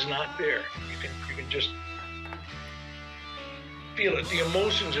distance is not there. You can just feel it. The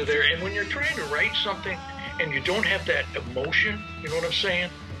emotions are there. And when you're trying to write something and you don't have that emotion, you know what I'm saying?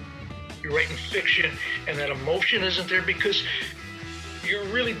 You're writing fiction and that emotion isn't there because you're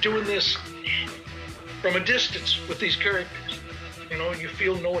really doing this from a distance with these characters. You know, you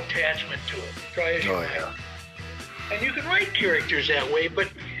feel no attachment to it. Try as you might. And you can write characters that way, but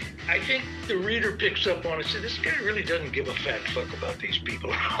I think the reader picks up on it and says, this guy really doesn't give a fat fuck about these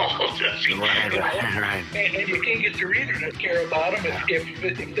people at all, does he? Right. And you can't get the reader to care about them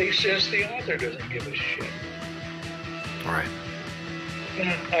if they sense the author doesn't give a shit. All right. I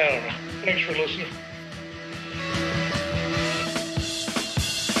don't know. Thanks for listening.